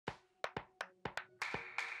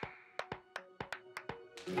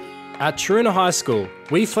At Taroona High School,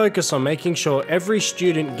 we focus on making sure every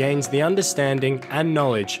student gains the understanding and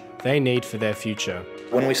knowledge they need for their future.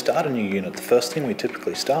 When we start a new unit, the first thing we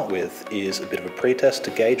typically start with is a bit of a pre-test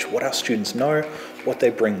to gauge what our students know, what they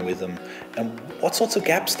bring with them, and what sorts of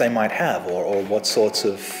gaps they might have, or what sorts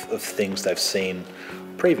of things they've seen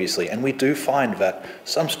previously. And we do find that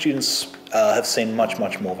some students have seen much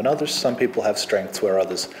more than others. Some people have strengths where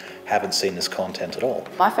others haven't seen this content at all.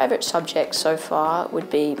 My favourite subject so far would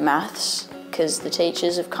be maths, because the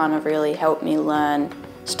teachers have kind of really helped me learn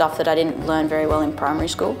stuff that I didn't learn very well in primary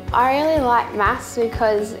school. I really like maths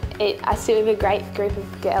because I sit with a great group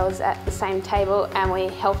of girls at the same table and we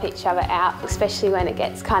help each other out, especially when it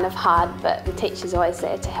gets kind of hard, but the teacher's always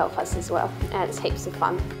there to help us as well, and it's heaps of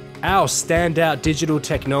fun. Our standout digital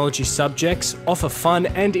technology subjects offer fun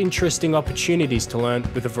and interesting opportunities to learn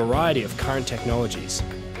with a variety of current technologies.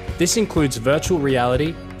 This includes virtual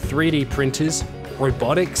reality, 3D printers,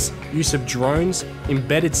 robotics, use of drones,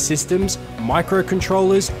 embedded systems,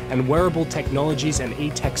 microcontrollers, and wearable technologies and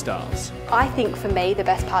e-textiles. I think for me the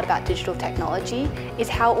best part about digital technology is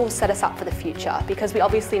how it will set us up for the future, because we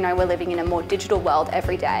obviously know we're living in a more digital world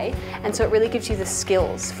every day, and so it really gives you the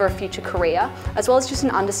skills for a future career, as well as just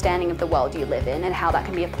an understanding of the world you live in and how that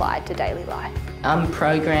can be applied to daily life. I'm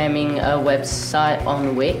programming a website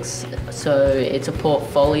on Wix, so it's a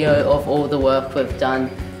portfolio of all the work we've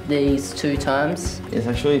done these 2 terms. It's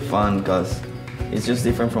actually fun because it's just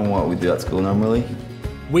different from what we do at school normally.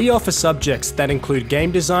 We offer subjects that include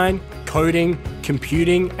game design, coding,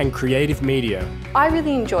 computing, and creative media. I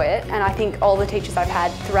really enjoy it, and I think all the teachers I've had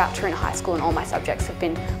throughout Taroona High School and all my subjects have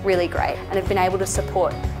been really great, and have been able to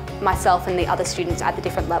support myself and the other students at the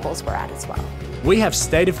different levels we're at as well. We have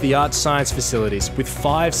state-of-the-art science facilities with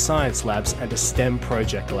 5 science labs and a STEM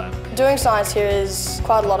project lab. Doing science here is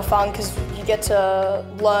quite a lot of fun because you get to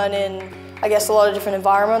learn in, I guess, a lot of different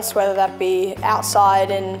environments, whether that be outside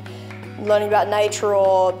and learning about nature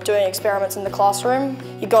or doing experiments in the classroom.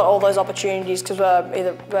 You got all those opportunities because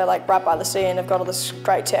we're like right by the sea and have got all this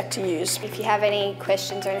great tech to use. If you have any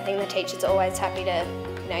questions or anything, the teacher's always happy to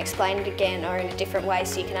explain it again or in a different way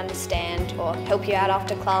so you can understand, or help you out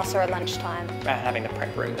after class or at lunchtime. Having the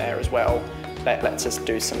prep room there as well, that lets us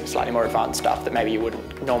do some slightly more advanced stuff that maybe you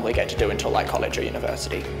wouldn't normally get to do until like college or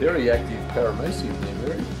university. Very active paramecium there,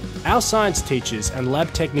 very. Our science teachers and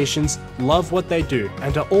lab technicians love what they do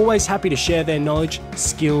and are always happy to share their knowledge,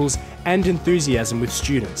 skills, and enthusiasm with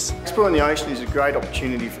students. Exploring the ocean is a great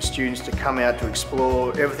opportunity for students to come out to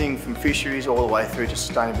explore everything from fisheries all the way through to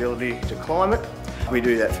sustainability to climate. We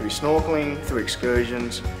do that through snorkelling, through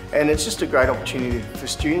excursions, and it's just a great opportunity for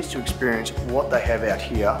students to experience what they have out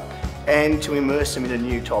here and to immerse them in a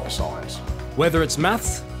new type of science. Whether it's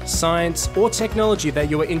maths, science, or technology that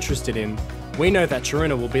you are interested in, we know that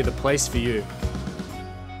Taroona will be the place for you.